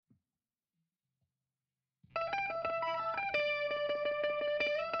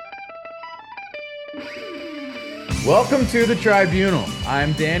Welcome to the Tribunal.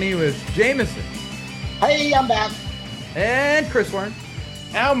 I'm Danny with Jameson Hey, I'm back. and Chris Warren.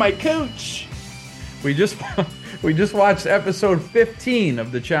 Ow, my coach. We just we just watched episode 15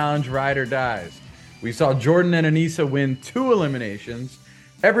 of the challenge Ride or Dies. We saw Jordan and Anissa win 2 eliminations,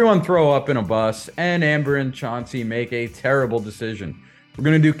 everyone throw up in a bus, and Amber and Chauncey make a terrible decision. We're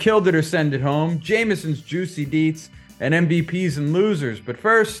going to do Killed It or Send It Home, Jameson's Juicy Deets, and MVPs and Losers. But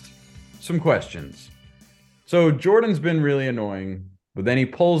first, some questions. So Jordan's been really annoying, but then he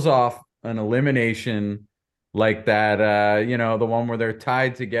pulls off an elimination like that, the one where they're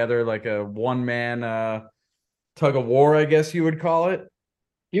tied together like a one-man tug of war, I guess you would call it.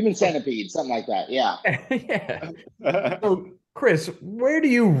 Human centipede, something like that. Yeah. Yeah. So, Chris, where do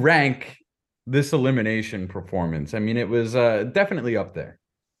you rank this elimination performance? I mean, it was definitely up there.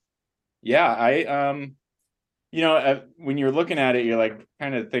 Yeah, when you're looking at it, you're like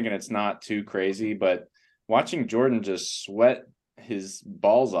kind of thinking it's not too crazy, but watching Jordan just sweat his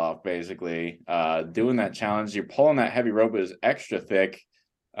balls off, basically, doing that challenge, you're pulling that heavy rope is extra thick.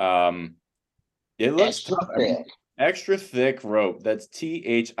 It looks Extra tough. thick. Extra thick rope. That's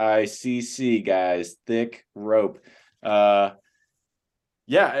THICC, guys. Thick rope. You got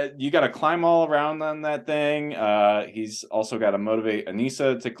to climb all around on that thing. He's also got to motivate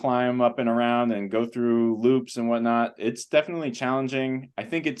Anissa to climb up and around and go through loops and whatnot. It's definitely challenging. I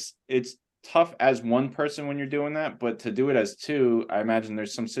think it's tough as one person when you're doing that, but to do it as two, I imagine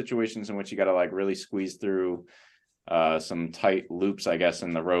there's some situations in which you got to like really squeeze through some tight loops, I guess,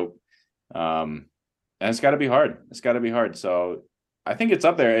 in the rope. And it's got to be hard. So I think it's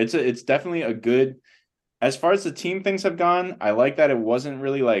up there. It's definitely a good, as far as the team things have gone, I like that it wasn't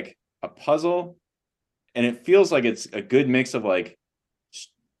really like a puzzle, and it feels like it's a good mix of like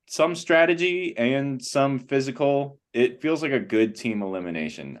some strategy and some physical. It feels like a good team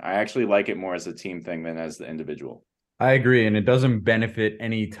elimination. I actually like it more as a team thing than as the individual. I agree, and it doesn't benefit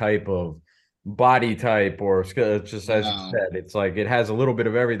any type of body type or skill. It's just as you said, it's like it has a little bit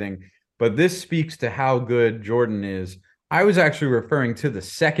of everything. But this speaks to how good Jordan is. I was actually referring to the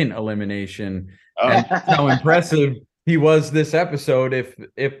second elimination and how impressive he was this episode.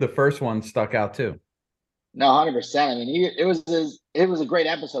 If the first one stuck out too. No, 100%. I mean, it was a great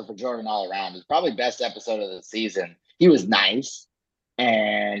episode for Jordan all around. It's probably best episode of the season. He was nice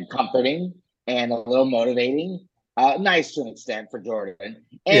and comforting and a little motivating. Nice to an extent for Jordan,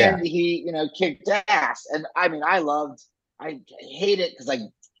 and he, kicked ass. And I mean, I hate it because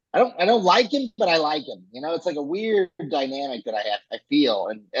I don't like him, but I like him. It's like a weird dynamic that I feel.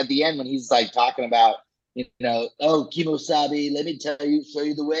 And at the end, when he's like talking about, oh, Kimosabi, let me show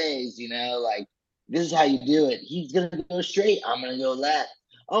you the ways, like this is how you do it. He's gonna go straight. I'm gonna go left.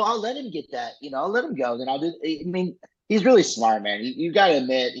 Oh, I'll let him get that. I'll let him go. Then I'll do. I mean, he's really smart, man. You got to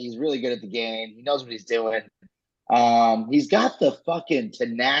admit, he's really good at the game. He knows what he's doing. He's got the fucking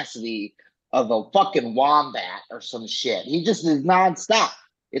tenacity of a fucking wombat or some shit. He just is nonstop.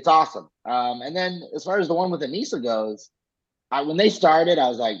 It's awesome. And then as far as the one with Anissa goes, when they started, I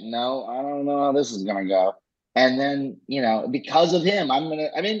was like, no, I don't know how this is gonna go. And then, because of him,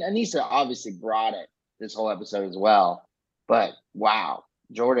 Anissa obviously brought it this whole episode as well. But wow,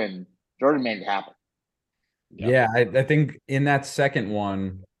 Jordan made it happen. Yep. Yeah, I think in that second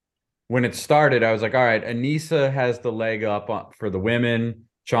one, when it started, I was like, all right, Anissa has the leg up for the women.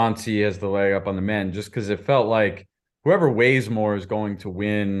 Chauncey has the leg up on the men, just because it felt like whoever weighs more is going to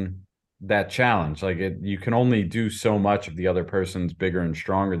win that challenge. Like you can only do so much if the other person's bigger and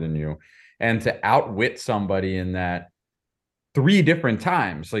stronger than you. And to outwit somebody in that 3 different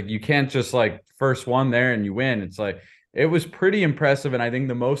times, like you can't just like first one there and you win. It's like, it was pretty impressive. And I think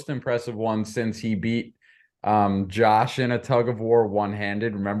the most impressive one since he beat Josh in a tug of war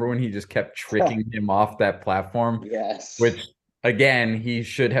one-handed. Remember when he just kept tricking him off that platform? Yes. Which again, he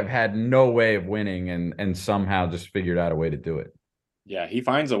should have had no way of winning and somehow just figured out a way to do it. Yeah, he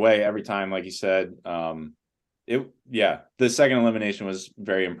finds a way every time, like you said. The second elimination was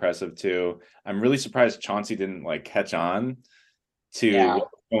very impressive too. I'm really surprised Chauncey didn't like catch on to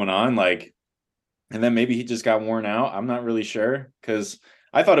what's going on. Like, and then maybe he just got worn out. I'm not really sure, because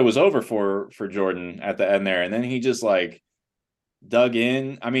I thought it was over for Jordan at the end there, and then he just like dug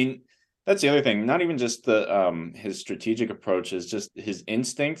in. I mean, that's the other thing. Not even just the his strategic approach, is just his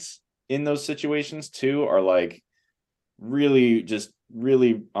instincts in those situations too are like really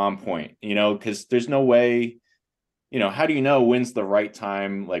on point. Because there's no way. How do you know when's the right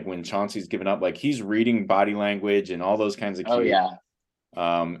time? Like when Chauncey's giving up, like he's reading body language and all those kinds of cues. Oh yeah.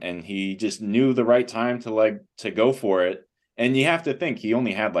 And he just knew the right time to go for it. And you have to think he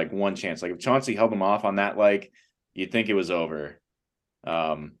only had like one chance. Like if Chauncey held him off on that, like you'd think it was over.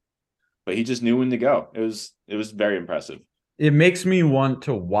 but he just knew when to go. It was very impressive. It makes me want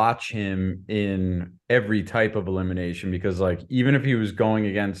to watch him in every type of elimination because, like, even if he was going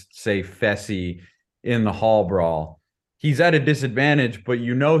against, say, Fessy in the hall brawl, he's at a disadvantage, but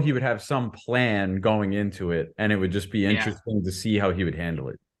he would have some plan going into it, and it would just be interesting to see how he would handle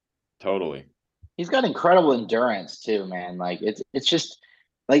it. Totally. He's got incredible endurance too, man. Like it's just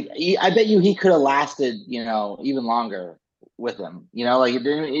like I bet you he could have lasted, even longer with him. Like it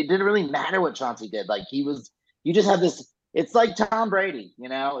didn't really matter what Chauncey did. Like you just have this. It's like Tom Brady,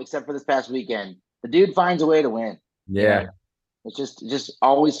 except for this past weekend. The dude finds a way to win. Yeah. It's just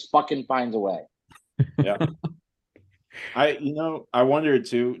always fucking finds a way. Yeah. I wondered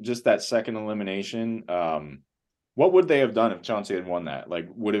too, just that second elimination. What would they have done if Chauncey had won that? Like,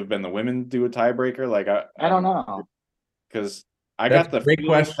 would it have been the women do a tiebreaker? Like, I don't know. Because That's a great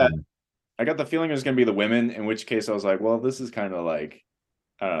question. I got the feeling it was going to be the women, in which case I was like, well, this is kind of like,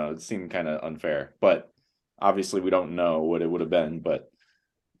 I don't know, it seemed kind of unfair. But obviously we don't know what it would have been. But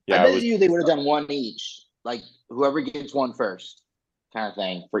yeah, I bet you they would have done one each, like whoever gets one first kind of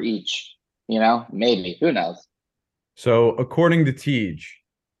thing for each, maybe. Who knows? So according to Tej,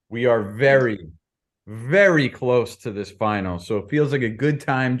 we are very, very close to this final. So it feels like a good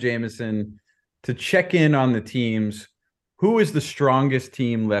time, Jameson, to check in on the teams. Who is the strongest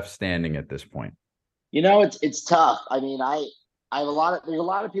team left standing at this point? It's tough. I mean, I have there's a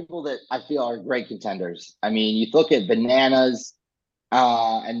lot of people that I feel are great contenders. I mean, you look at Bananas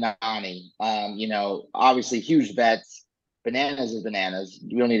and Nany. Obviously huge bets. Bananas is Bananas.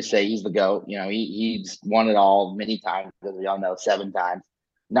 You don't need to say he's the GOAT. He's won it all many times, as we all know, 7 times.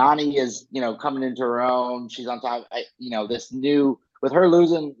 Nany is, coming into her own. She's on top. This new with her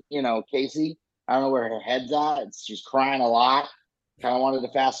losing, Casey. I don't know where her head's at. She's crying a lot. Kind of wanted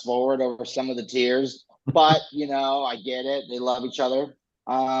to fast forward over some of the tears, but I get it. They love each other.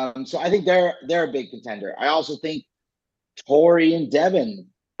 So I think they're a big contender. I also think Tori and Devin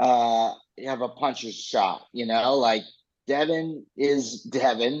have a puncher's shot. Like Devin is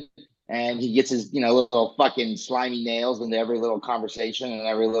Devin, and he gets his little fucking slimy nails into every little conversation and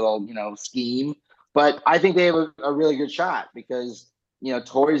every little scheme. But I think they have a really good shot because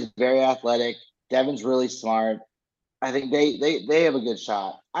Tori's very athletic. Devin's really smart. I think they have a good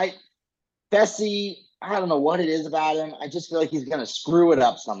shot. Fessy, I don't know what it is about him. I just feel like he's gonna screw it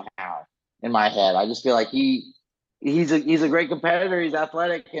up somehow in my head. I just feel like he's a great competitor. He's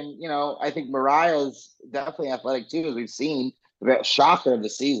athletic, and I think Mariah's definitely athletic too, as we've seen. The shocker of the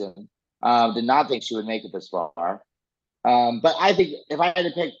season. Did not think she would make it this far. But I think if I had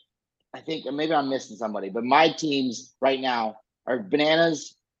to pick, I think maybe I'm missing somebody. But my teams right now are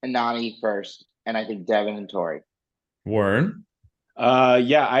Bananas and Nany first, and I think Devin and Tori. Warren?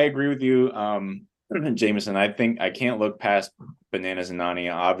 Yeah, I agree with you, Jameson. I think I can't look past Bananas and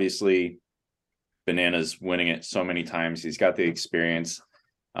Nany. Obviously, Bananas winning it so many times. He's got the experience.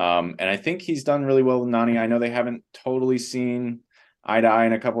 And I think he's done really well with Nany. I know they haven't totally seen eye to eye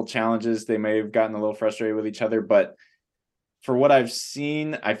in a couple challenges. They may have gotten a little frustrated with each other, but for what I've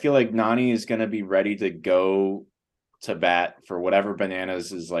seen, I feel like Nany is going to be ready to go to bat for whatever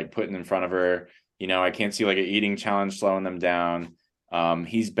Bananas is like putting in front of her. I can't see like an eating challenge slowing them down.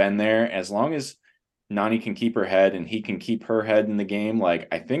 He's been there. As long as Nany can keep her head and he can keep her head in the game, like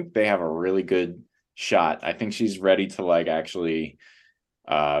I think they have a really good shot. I think she's ready to like actually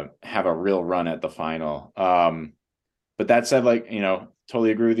have a real run at the final. But that said, like,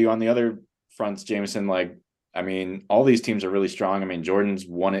 totally agree with you on the other fronts, Jameson. Like, I mean, all these teams are really strong. I mean, Jordan's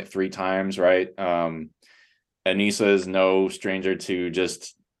won it 3 times, right? Aneesa is no stranger to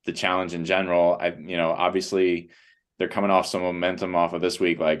just the challenge in general. Obviously they're coming off some momentum off of this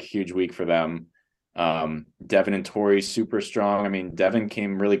week, like huge week for them. Devin and Tori super strong. I mean, Devin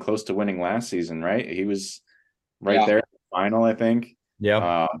came really close to winning last season, right? He was right there in the final, I think.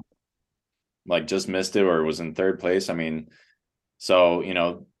 Yeah. Like just missed it or was in 3rd place. I mean,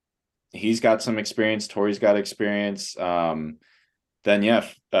 so, he's got some experience. Tori's got experience. Then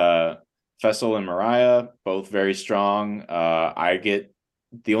Fessy and Mariah, both very strong.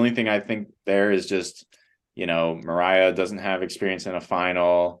 The only thing I think there is just, Mariah doesn't have experience in a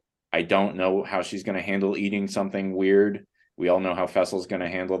final. I don't know how she's going to handle eating something weird. We all know how Fessel's going to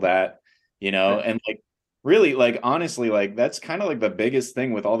handle that, and like, really, like, honestly, like, that's kind of like the biggest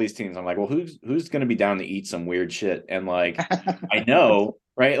thing with all these teams. I'm like, well, who's going to be down to eat some weird shit? And like, I know,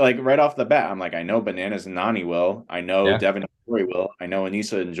 right? Like right off the bat, I'm like, I know Bananas and Nany will. I know Devin and Tori will. I know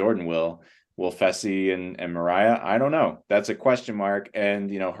Aneesa and Jordan will. Will Fessy and Mariah? I don't know. That's a question mark. And,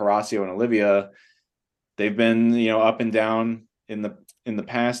 Horacio and Olivia, they've been, up and down in the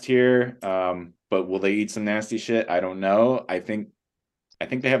past here. But will they eat some nasty shit? I don't know. I think I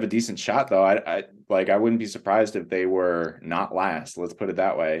think they have a decent shot though. I wouldn't be surprised if they were not last. Let's put it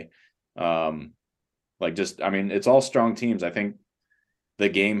that way. It's all strong teams. I think the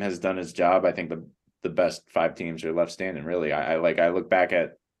game has done its job. I think the best 5 teams are left standing. Really, I look back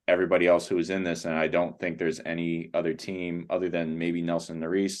at everybody else who was in this, and I don't think there's any other team other than maybe Nelson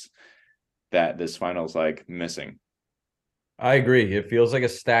Nerys that this final's like missing. I agree. It feels like a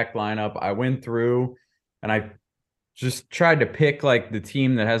stacked lineup. I went through and I just tried to pick like the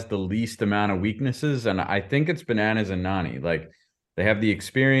team that has the least amount of weaknesses, and I think it's Bananas and Nany. Like they have the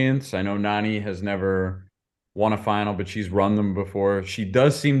experience. I know Nany has never won a final, but she's run them before. She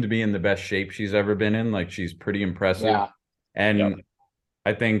does seem to be in the best shape she's ever been in. Like she's pretty impressive. Yeah. And Yep.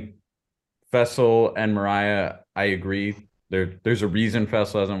 I think Fessel and Mariah, I agree. There's a reason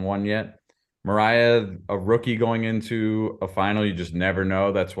Fessel hasn't won yet. Mariah, a rookie going into a final, you just never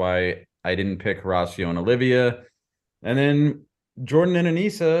know. That's why I didn't pick Horacio and Olivia. And then Jordan and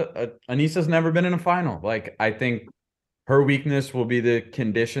Aneesa. Aneesa's never been in a final. Like I think her weakness will be the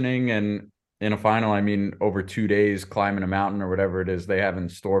conditioning, and in a final, I mean over 2 days climbing a mountain or whatever it is they have in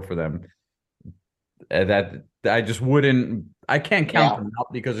store for them. That I just wouldn't. I can't count them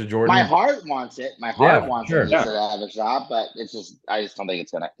out because of Jordan. My heart wants it. My heart wants sure. Aneesa to have a shot, but I just don't think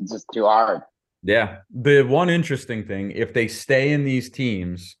it's just too hard. Yeah. The one interesting thing, if they stay in these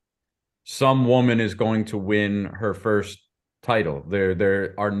teams, some woman is going to win her first title.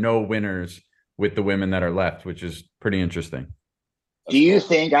 There are no winners with the women that are left, which is pretty interesting. Do you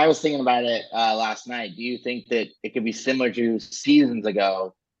think, I was thinking about it last night, do you think that it could be similar to seasons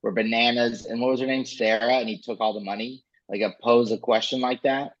ago where Bananas, and what was her name, Sarah, and he took all the money, like pose a question like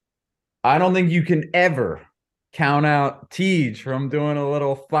that? I don't think you can ever count out Tej from doing a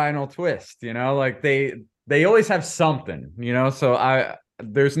little final twist, like they always have something, so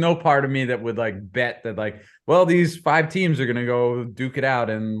there's no part of me that would like bet that like, well, these 5 teams are going to go duke it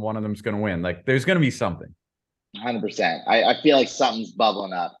out and one of them's going to win. Like there's going to be something. 100%. I feel like something's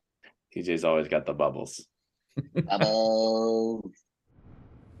bubbling up. TJ's always got the bubbles. Bubbles.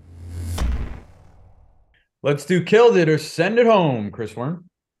 Let's do Killed It or Send It Home, Chris Worm.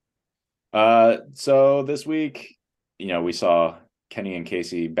 So this week, we saw Kenny and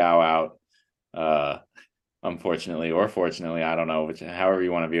Casey bow out. Unfortunately or fortunately, I don't know, however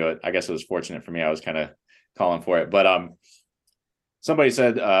you want to view it. I guess it was fortunate for me. I was kind of calling for it, but somebody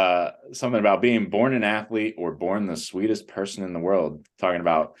said something about being born an athlete or born the sweetest person in the world. Talking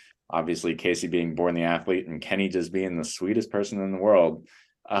about obviously Casey being born the athlete and Kenny just being the sweetest person in the world.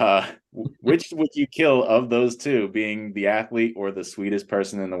 Which would you kill of those two, being the athlete or the sweetest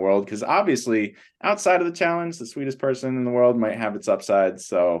person in the world? Because obviously, outside of the challenge, the sweetest person in the world might have its upsides.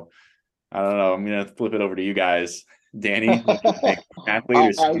 So I don't know. I'm gonna flip it over to you guys, Danny.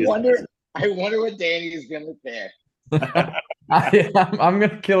 Athlete or I wonder what Danny's gonna pick. I'm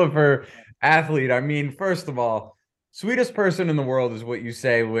gonna kill it for athlete. I mean, first of all, sweetest person in the world is what you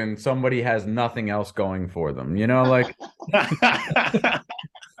say when somebody has nothing else going for them. Like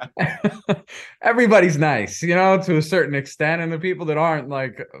everybody's nice, to a certain extent, and the people that aren't,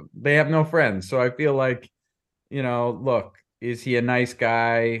 like, they have no friends. So I feel like, look, is he a nice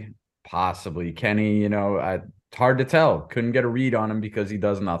guy? Possibly. Kenny, it's hard to tell. Couldn't get a read on him because he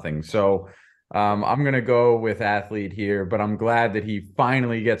does nothing. So I'm gonna go with athlete here, but I'm glad that he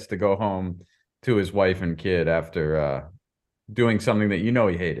finally gets to go home to his wife and kid after doing something that he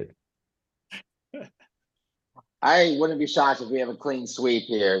hated. I wouldn't be shocked if we have a clean sweep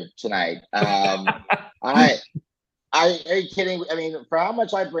here tonight. Are you kidding? I mean, for how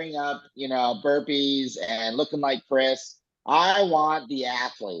much I bring up, burpees and looking like Chris, I want the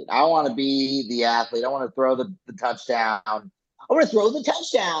athlete. I want to be the athlete. I want to throw the touchdown. I want to throw the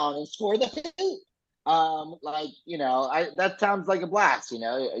touchdown and score the hoop. That sounds like a blast.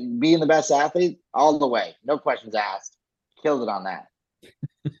 Being the best athlete all the way, no questions asked. Killed it on that.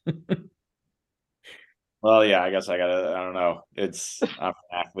 Well, yeah, I guess I don't know. I'm an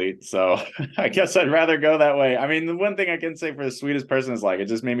athlete, so I guess I'd rather go that way. I mean, the one thing I can say for the sweetest person is, like, it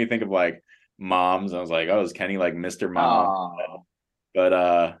just made me think of, like, moms. I was like, oh, is Kenny like Mr. Mom? Oh.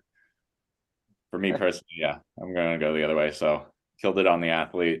 But for me personally, yeah, I'm going to go the other way. So killed it on the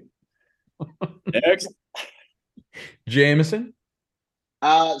athlete. Next. Jameson.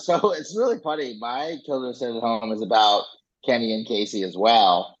 So it's really funny. My Killed It at Home is about Kenny and Casey as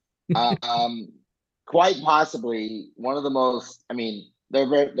well. Quite possibly one of the most, I mean, they're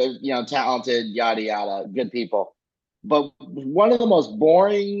talented, yada, yada, good people. But one of the most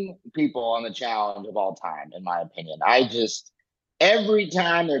boring people on the challenge of all time, in my opinion. Every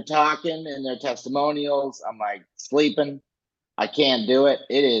time they're talking in their testimonials, I'm like sleeping. I can't do it.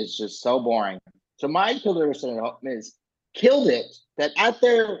 It is just so boring. So my Killed It at Home is killed it that at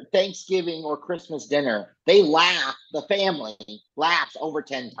their Thanksgiving or Christmas dinner, they laugh, the family laughs over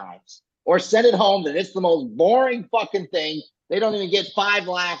 10 times. Or send it home that it's the most boring fucking thing. They don't even get 5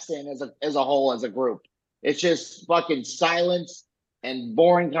 laughs in as a whole, as a group. It's just fucking silence and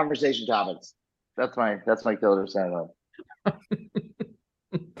boring conversation topics. That's my killer send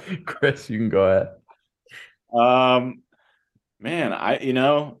Chris, you can go ahead.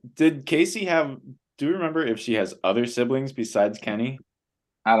 Man, did Casey do you remember if she has other siblings besides Kenny?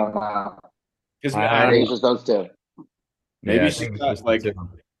 I don't know. Because I think it's just those two. Maybe Yeah, she's got like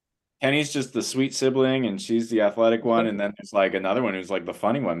Kenny's just the sweet sibling and she's the athletic one, and then there's like another one who's like the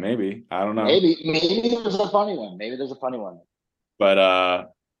funny one, maybe. I don't know. Maybe there's a funny one. But I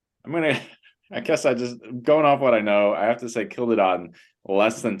guess I just, going off what I know, I have to say killed it on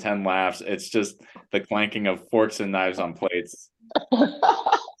less than 10 laughs. It's just the clanking of forks and knives on plates.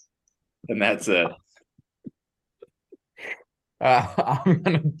 And that's it. I'm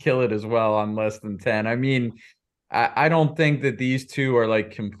gonna kill it as well on less than 10. I mean, I don't think that these two are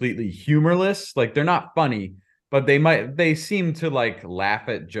like completely humorless. Like they're not funny, but they seem to like laugh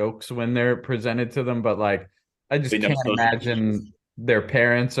at jokes when they're presented to them. But like I just can't imagine their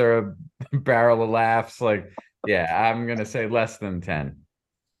parents are a barrel of laughs. Like, yeah, I'm gonna say less than 10.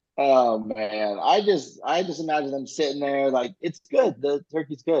 Oh man. I just imagine them sitting there like it's good. The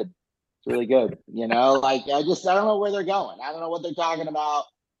turkey's good. It's really good. Like I don't know where they're going. I don't know what they're talking about.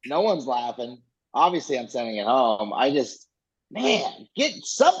 No one's laughing. Obviously, I'm sending it home. Man, get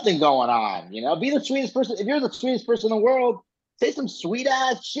something going on. Be the sweetest person. If you're the sweetest person in the world, say some sweet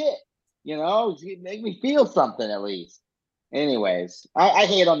ass shit. Make me feel something at least. Anyways, I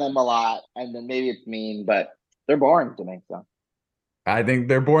hate on them a lot, and then maybe it's mean, but they're boring to me. So I think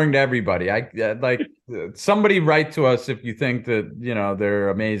they're boring to everybody. I like somebody write to us if you think that they're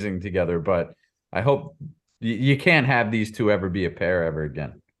amazing together. But I hope you can't have these two ever be a pair ever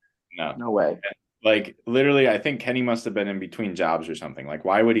again. No way. Like literally, I think Kenny must have been in between jobs or something. Like,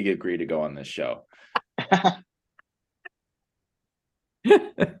 why would he agree to go on this show?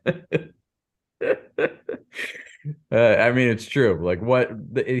 I mean, it's true. Like,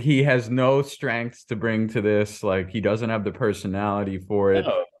 he has no strengths to bring to this. Like, he doesn't have the personality for it.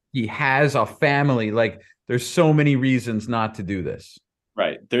 No. He has a family. Like, there's so many reasons not to do this.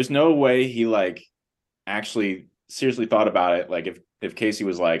 Right. There's no way he like actually seriously thought about it. Like, if Casey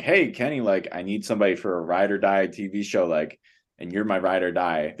was like, "Hey, Kenny, like, I need somebody for a ride or die TV show, like, and you're my ride or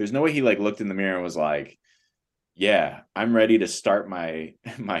die." There's no way he like looked in the mirror and was like, "Yeah, I'm ready to start my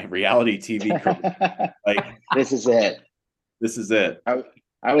reality TV career." Like, this is it. This is it.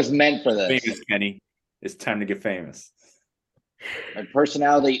 I was meant for this. Famous, Kenny. It's time to get famous. My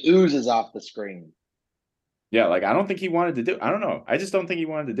personality oozes off the screen. Yeah, like I don't think he wanted to do it. I don't know. I just don't think he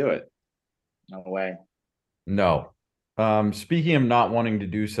wanted to do it. No way. No. Speaking of not wanting to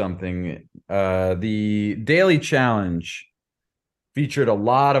do something, the Daily Challenge featured a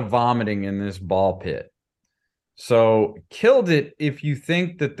lot of vomiting in this ball pit. So killed it if you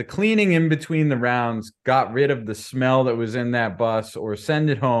think that the cleaning in between the rounds got rid of the smell that was in that bus, or send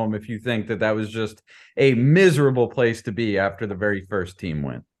it home if you think that that was just a miserable place to be after the very first team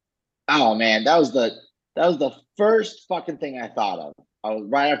win. Oh man, that was the first fucking thing I thought of. I was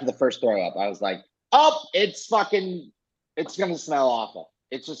right after the first throw up. I was like, "Oh, it's gonna smell awful.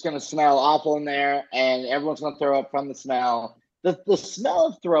 It's just gonna smell awful in there, and everyone's gonna throw up from the smell." The smell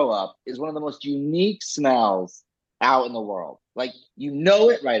of throw up is one of the most unique smells out in the world. Like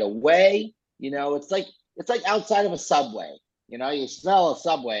it right away. It's like outside of a Subway. You smell a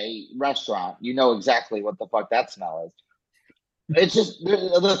Subway restaurant, exactly what the fuck that smell is. It's just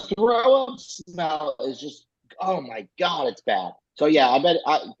the throw up smell is just, oh my god, it's bad. So yeah, I bet.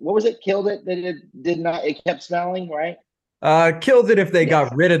 What was it? Killed it that it did not. It kept smelling, right? Killed it if they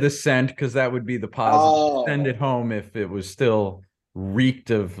got rid of the scent, because that would be the positive. Oh. Send it home if it was still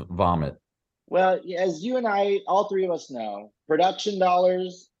reeked of vomit. Well, as you and I, all three of us know, production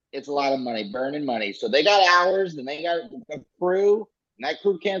dollars, it's a lot of money, burning money. So they got hours and they got a crew, and that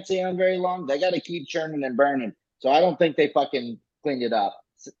crew can't stay on very long. They got to keep churning and burning. So I don't think they fucking cleaned it up.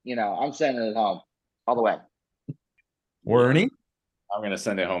 I'm sending it home all the way. Wernie? I'm going to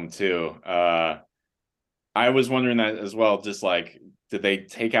send it home too. I was wondering that as well. Just like, did they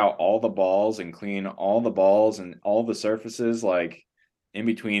take out all the balls and clean all the balls and all the surfaces like in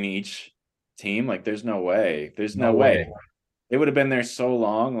between each team? Like, there's no way. There's no way. It would have been there so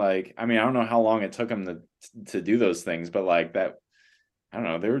long. Like, I mean, I don't know how long it took them to do those things, but like that, I don't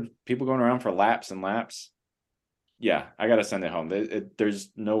know. There were people going around for laps and laps. Yeah, I got to send it home. There's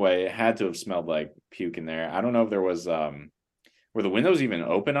no way. It had to have smelled like puke in there. I don't know if there was, were the windows even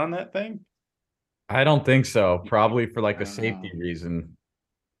open on that thing? I don't think so. Probably for like a safety reason.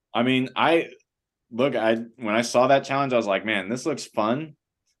 I mean, when I saw that challenge, I was like, man, this looks fun.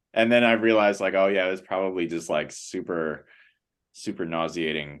 And then I realized like, oh yeah, it's probably just like super, super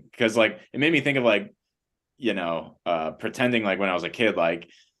nauseating. Because like it made me think of like, pretending like when I was a kid, like,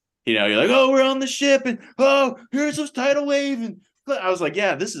 you're like, oh, we're on the ship and oh, here's this tidal wave. And I was like,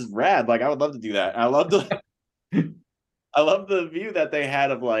 yeah, this is rad. Like I would love to do that. I love the view that they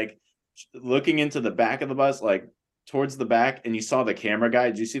had of like looking into the back of the bus, like towards the back, and you saw the camera guy.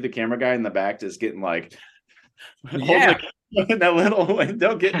 Did you see the camera guy in the back just getting like Yeah. in that little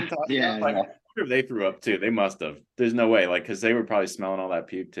window getting tossed Yeah, up? Like, I wonder if they threw up too. They must have. There's no way, like, because they were probably smelling all that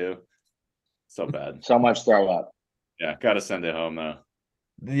puke too. So bad. so much throw up. Yeah, gotta send it home though.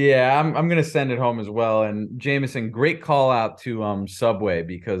 Yeah, I'm gonna send it home as well. And Jameson, great call out to Subway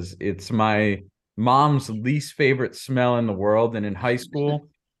because it's my mom's least favorite smell in the world. And in high school,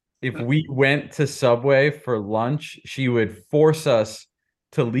 if we went to Subway for lunch, she would force us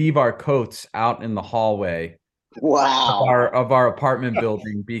to leave our coats out in the hallway Wow. of our apartment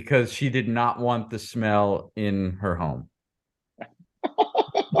building because she did not want the smell in her home.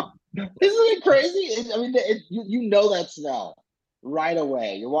 Isn't it crazy? I mean, you know that smell right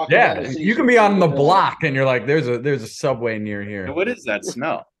away. You're walking down the Yeah, street. you can be on the block and you're like, there's a Subway near here. What is that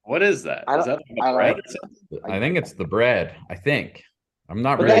smell? What is that? Is that like bread or something? I think it's the bread. I think. I'm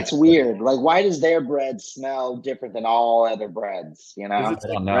not But really. that's weird. Like, why does their bread smell different than all other breads? You know, It's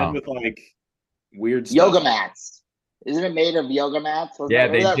like know. bread with like weird stuff. yoga mats. Isn't it made of yoga mats? Yeah,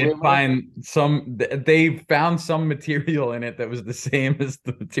 they did find some. They found some material in it that was the same as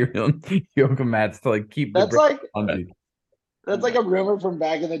the material in yoga mats to like keep the That's bread like spongy. that's like a rumor from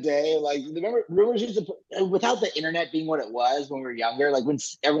back in the day. Like, remember rumors used to, without the internet being what it was when we were younger. Like when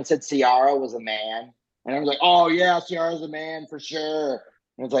everyone said Ciara was a man, and I was like, "Oh yeah, Ciara's a man for sure."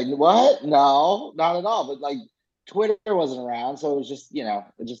 And it's like, what? No, not at all. But like, Twitter wasn't around, so it was just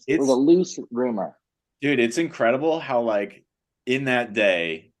it was a loose rumor. Dude, it's incredible how like in that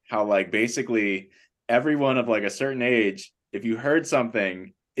day, how like basically everyone of like a certain age, if you heard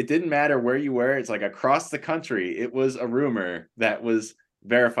something, it didn't matter where you were. It's like across the country, it was a rumor that was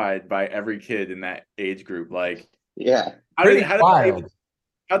verified by every kid in that age group. Like, yeah, how'd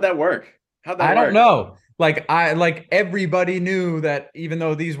that work? I don't know. Like everybody knew that even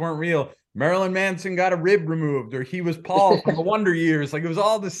though these weren't real, Marilyn Manson got a rib removed, or he was Paul from the Wonder Years. Like it was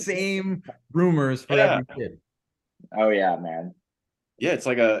all the same rumors for every kid. Oh yeah, man. Yeah, it's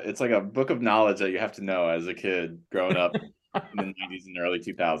like a book of knowledge that you have to know as a kid growing up in the 90s and early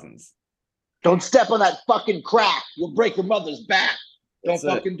 2000s. Don't step on that fucking crack. You'll break your mother's back. Don't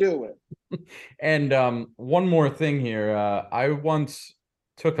fucking do it. And one more thing here. I once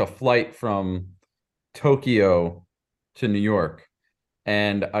took a flight from Tokyo to New York,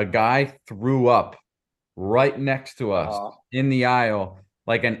 and a guy threw up right next to us in the aisle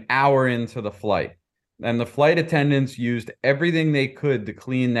like an hour into the flight. And the flight attendants used everything they could to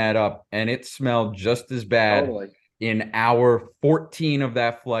clean that up, and it smelled just as bad in hour 14 of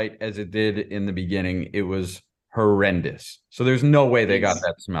that flight as it did in the beginning. It was horrendous. So there's no way they got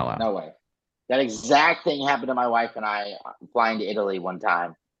that smell out. No way. That exact thing happened to my wife and I flying to Italy one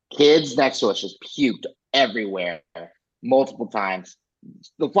time. Kids next to us just puked everywhere multiple times.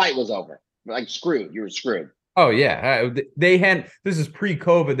 The flight was over. Like screwed. You were screwed. Oh yeah, this is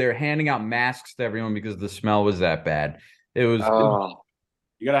pre-COVID. They're handing out masks to everyone because the smell was that bad. It was.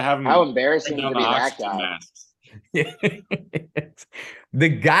 You gotta have them. How embarrassing to be that guy. Masks. The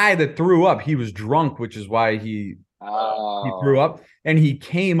guy that threw up, he was drunk, which is why he threw up, and he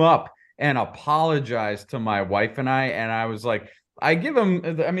came up and apologized to my wife and I was like, I give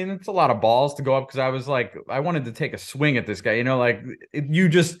him, I mean, it's a lot of balls to go up because I was like, I wanted to take a swing at this guy, like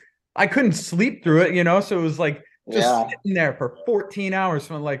I couldn't sleep through it, so it was like just sitting there for 14 hours.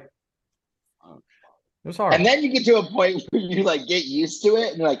 So I'm like, it was hard. And then you get to a point where you like get used to it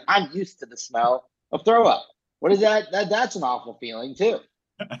and you're like, I'm used to the smell of throw up. What is that? That's an awful feeling too.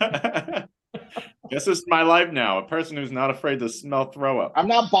 Guess it's my life now. A person who's not afraid to smell throw up. I'm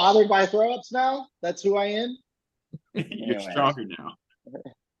not bothered by throw ups now. That's who I am. You're stronger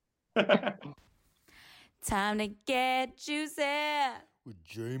now. Time to get juicy with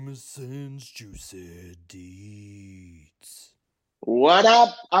Jameson's Juicy Deeds. What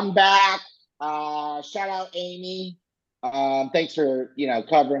up? I'm back. Shout out Amy. Thanks for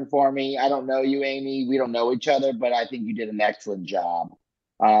covering for me. I don't know you, Amy. We don't know each other, but I think you did an excellent job.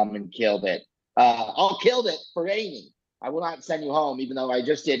 And killed it. Killed it for Amy. I will not send you home, even though I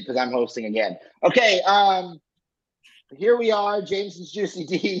just did because I'm hosting again. Okay. Here we are, Jameson's Juicy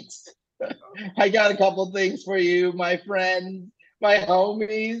Deeds. I got a couple things for you, my friends, my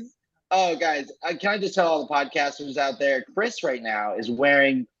homies. Oh, guys, can I just tell all the podcasters out there, Chris right now is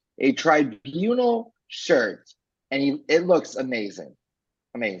wearing a Tribunal shirt, and it looks amazing.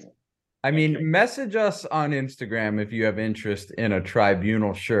 Amazing. I mean, message us on Instagram if you have interest in a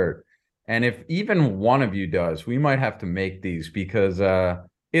Tribunal shirt. And if even one of you does, we might have to make these because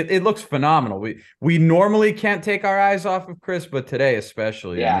it looks phenomenal. We normally can't take our eyes off of Chris, but today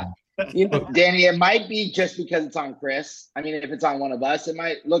especially. Yeah. Danny, it might be just because it's on Chris. I mean, if it's on one of us, it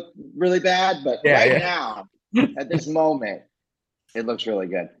might look really bad, but now, at this moment, it looks really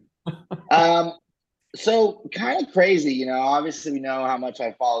good. So kind of crazy, obviously we know how much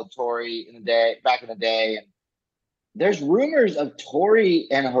I followed Tori back in the day, and there's rumors of Tori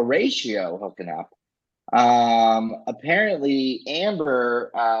and Horatio hooking up. Apparently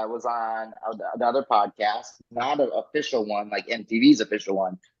Amber was on another podcast, not an official one, like MTV's official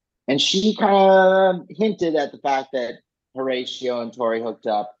one. And she kind of hinted at the fact that Horatio and Tori hooked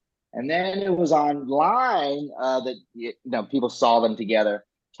up. And then it was online that people saw them together.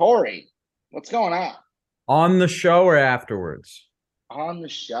 Tori, what's going on? On the show or afterwards? On the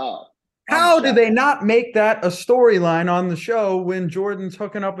show. How did they not make that a storyline on the show when Jordan's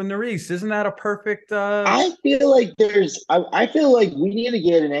hooking up with Nurys? Isn't that a perfect I feel like we need to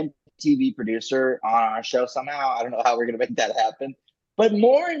get an MTV producer on our show somehow. I don't know how we're gonna make that happen. But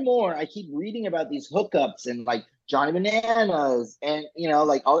more and more, I keep reading about these hookups and like Johnny Bananas and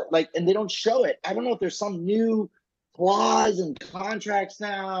and they don't show it. I don't know if there's some new clause in contracts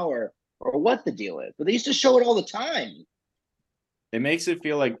now or what the deal is, but they used to show it all the time. It makes it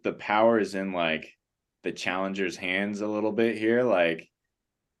feel like the power is in like the challenger's hands a little bit here, like,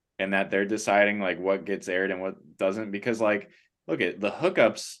 and that they're deciding like what gets aired and what doesn't. Because like, look at the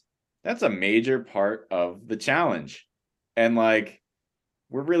hookups, that's a major part of the challenge, and like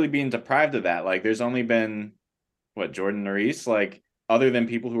we're really being deprived of that. Like, there's only been Jordan Nurys, like, other than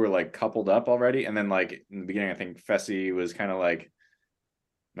people who were like coupled up already, and then like in the beginning, I think Fessy was kind of like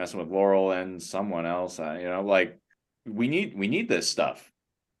messing with Laurel and someone else. Like we need this stuff.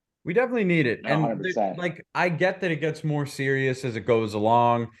 We definitely need it. And 100%. like, I get that it gets more serious as it goes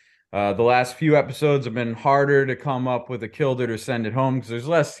along. The last few episodes have been harder to come up with a killed it or send it home because there's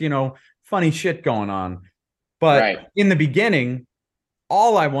less, funny shit going on. But in the beginning,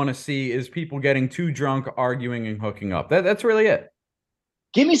 all I want to see is people getting too drunk, arguing, and hooking up. That's really it.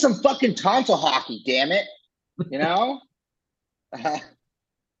 Give me some fucking tonsil hockey, damn it. All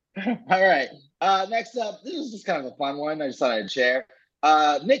right. Next up, this is just kind of a fun one. I just thought I'd share.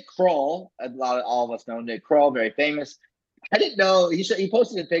 Nick Kroll, all of us know Nick Kroll, very famous. I didn't know he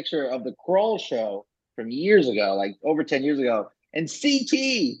posted a picture of the Kroll show from years ago, like over 10 years ago, and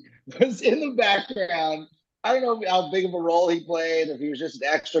CT was in the background. I don't know how big of a role he played, if he was just an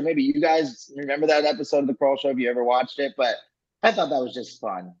extra. Maybe you guys remember that episode of the Kroll show if you ever watched it, but I thought that was just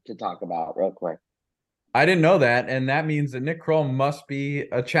fun to talk about real quick. I didn't know that, and that means that Nick Kroll must be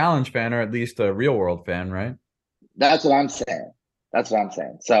a challenge fan or at least a Real World fan, right? That's what I'm saying.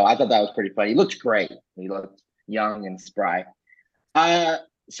 So I thought that was pretty funny. He looked great. He looked young and spry.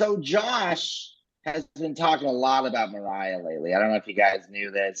 So Josh has been talking a lot about Mariah lately. I don't know if you guys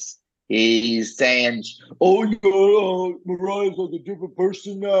knew this. He's saying, Mariah's like a different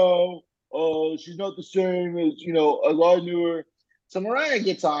person now. She's not the same as, as I knew her. So Mariah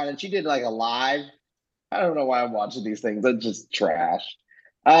gets on and she did like a live. I don't know why I'm watching these things. That's just trash.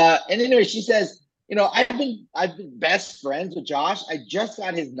 And anyway, she says, I've been best friends with Josh. I just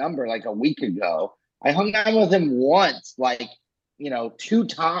got his number like a week ago. I hung out with him once, like, 2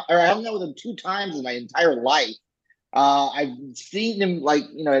 times, or I hung out with him 2 times in my entire life. I've seen him like,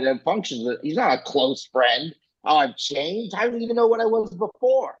 at functions. He's not a close friend. Oh, I've changed. I don't even know what I was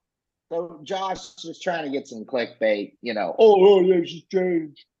before. So Josh is trying to get some clickbait, oh yeah, she's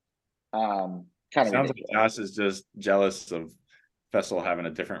changed. Kind of sounds ridiculous. Like Josh is just jealous of Fessel having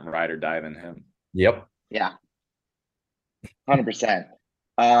a different ride or die than him. Yep. Yeah. 100%.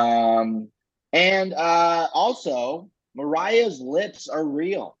 And also Mariah's lips are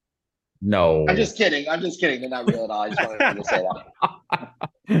real. No. I'm just kidding. They're not real at all. I just wanted to say that.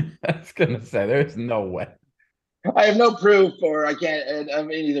 I was gonna say there's no way. I have no proof, or I can't. I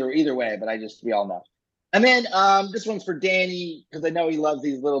mean, either way, but we all know. And then this one's for Danny because I know he loves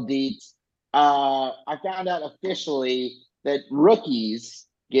these little deets. I found out officially that rookies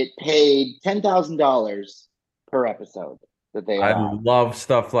get paid $10,000 per episode that they are on. Love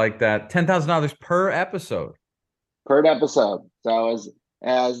stuff like that. $10,000 per episode. Per episode. So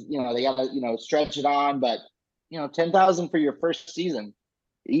as they gotta stretch it on, but $10,000 for your first season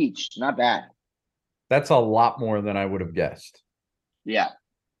each, not bad. That's a lot more than I would have guessed. Yeah.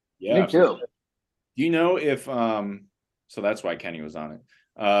 Me too. Do you know if so that's why Kenny was on it.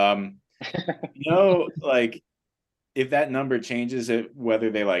 Like if that number changes it, whether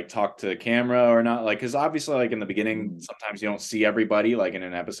they like talk to camera or not, like, because obviously like in the beginning, sometimes you don't see everybody like in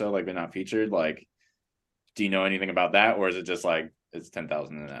an episode, like they're not featured. Like, do you know anything about that? Or is it just like it's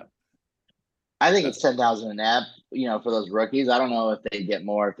 10,000 an app? I think it's 10,000 an app, for those rookies. I don't know if they get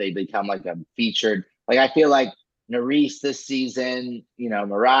more if they become like a featured. Like I feel like Nerys this season,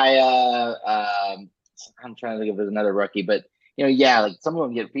 Mariah. I'm trying to think if there's another rookie, but like some of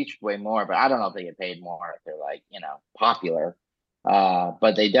them get featured way more, but I don't know if they get paid more if they're like popular.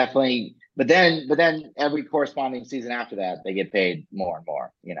 But they definitely. But then every corresponding season after that, they get paid more and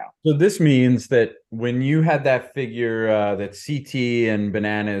more. So this means that when you had that figure that CT and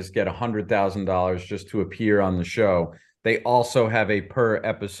Bananas get $100,000 just to appear on the show, they also have a per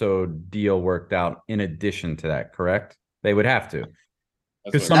episode deal worked out in addition to that, correct? They would have to.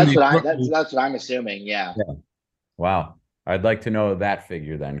 That's what I'm assuming. Yeah. Wow. I'd like to know that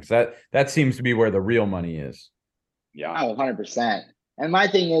figure then, because that seems to be where the real money is. Yeah. Oh, 100%. And my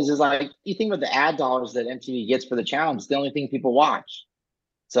thing is like, you think about the ad dollars that MTV gets for the challenge, it's the only thing people watch.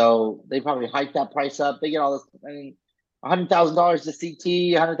 So they probably hike that price up. They get all this. I mean, $100,000 to CT,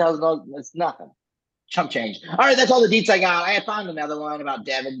 $100,000. It's nothing. Chump change. All right, that's all the deets I got. I found another one about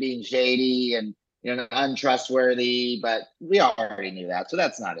Devin being shady and untrustworthy, but we already knew that, so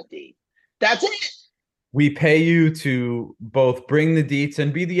that's not a deet. That's it. We pay you to both bring the deets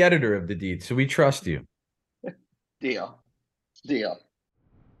and be the editor of the deets, so we trust you. Deal.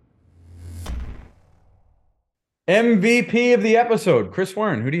 MVP of the episode, Chris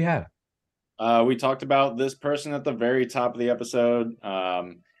Warren. Who do you have? We talked about this person at the very top of the episode.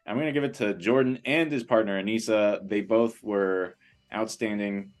 I'm going to give it to Jordan and his partner, Aneesa. They both were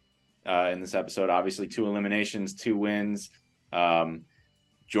outstanding in this episode. Obviously, 2 eliminations, 2 wins.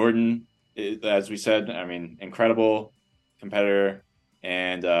 Jordan, as we said, incredible competitor.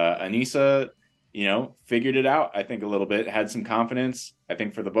 And Aneesa, figured it out, I think, a little bit, had some confidence. I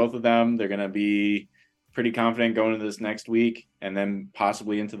think for the both of them, they're going to be pretty confident going into this next week and then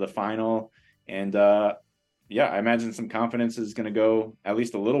possibly into the final. And I imagine some confidence is going to go at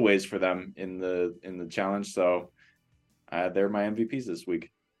least a little ways for them in the challenge. So they're my MVPs this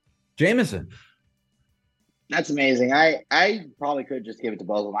week. Jameson. That's amazing. I probably could just give it to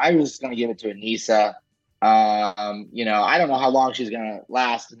both of them. I was just going to give it to Aneesa. I don't know how long she's going to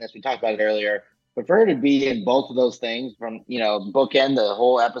last in this. We talked about it earlier. But for her to be in both of those things from, bookend the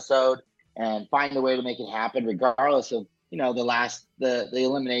whole episode and find a way to make it happen, regardless of, the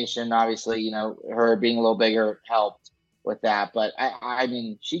elimination, obviously, her being a little bigger helped with that. But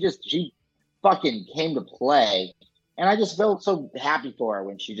she fucking came to play. And I just felt so happy for her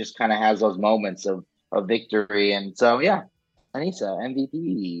when she just kind of has those moments of victory. And so, yeah, Aneesa,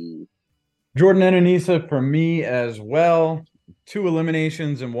 MVP. Jordan and Aneesa for me as well. 2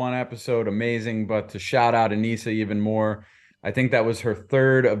 eliminations in 1 episode, amazing. But to shout out Aneesa even more, I think that was her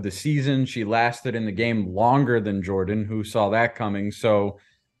 3rd of the season. She lasted in the game longer than Jordan, who saw that coming. So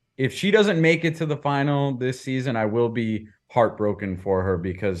if she doesn't make it to the final this season, I will be heartbroken for her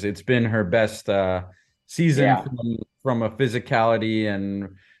because it's been her best season from a physicality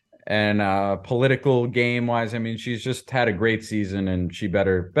and political game wise. She's just had a great season and she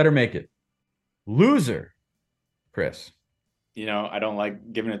better make it. Loser, Chris. I don't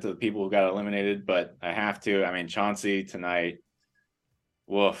like giving it to the people who got eliminated, but I have to. Chauncey tonight,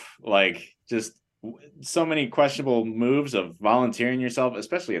 woof, like just so many questionable moves of volunteering yourself,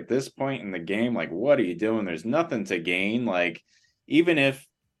 especially at this point in the game. Like, what are you doing? There's nothing to gain. Like, even if,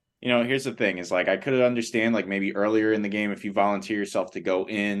 here's the thing is like, I could understand like maybe earlier in the game, if you volunteer yourself to go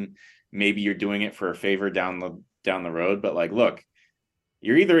in, maybe you're doing it for a favor down the road. But like, look,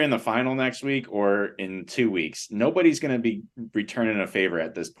 you're either in the final next week or in 2 weeks. Nobody's going to be returning a favor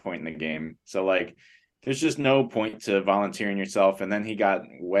at this point in the game. So like, there's just no point to volunteering yourself. And then he got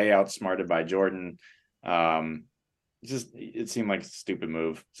way outsmarted by Jordan. It seemed like a stupid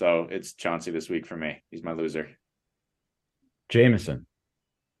move. So it's Chauncey this week for me. He's my loser. Jameson.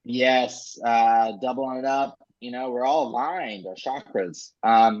 Yes. Doubling it up. We're all aligned, our chakras.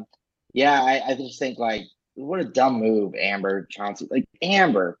 I just think like, what a dumb move, Amber, Chauncey. Like,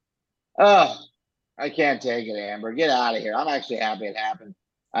 Amber. Oh, I can't take it, Amber. Get out of here. I'm actually happy it happened.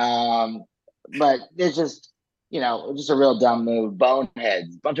 But it's just, just a real dumb move.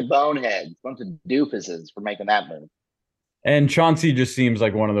 Boneheads, bunch of doofuses for making that move. And Chauncey just seems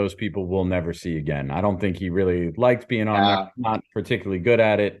like one of those people we'll never see again. I don't think he really liked being on there. Not particularly good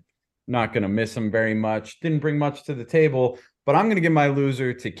at it. Not going to miss him very much. Didn't bring much to the table. But I'm going to give my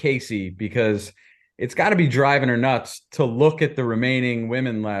loser to Casey because it's got to be driving her nuts to look at the remaining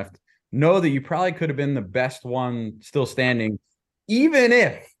women left, know that you probably could have been the best one still standing, even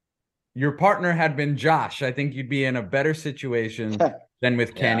if your partner had been Josh, I think you'd be in a better situation than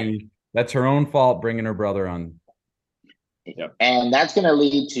with Kenny. That's her own fault bringing her brother on. Yep. And that's going to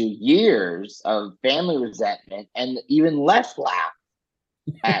lead to years of family resentment and even less laugh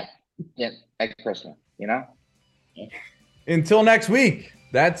at Christmas, you know? Until next week,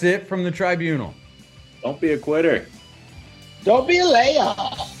 that's it from the Tribunal. Don't be a quitter. Don't be a layer.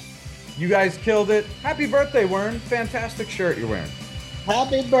 You guys killed it. Happy birthday, Wern. Fantastic shirt you're wearing.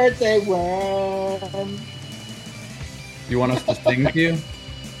 Happy birthday, Wern. You want us to sing to you?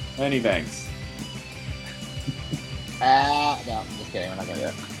 Many thanks. No, I'm just kidding. We're not going to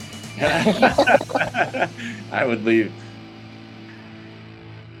do it. I would leave.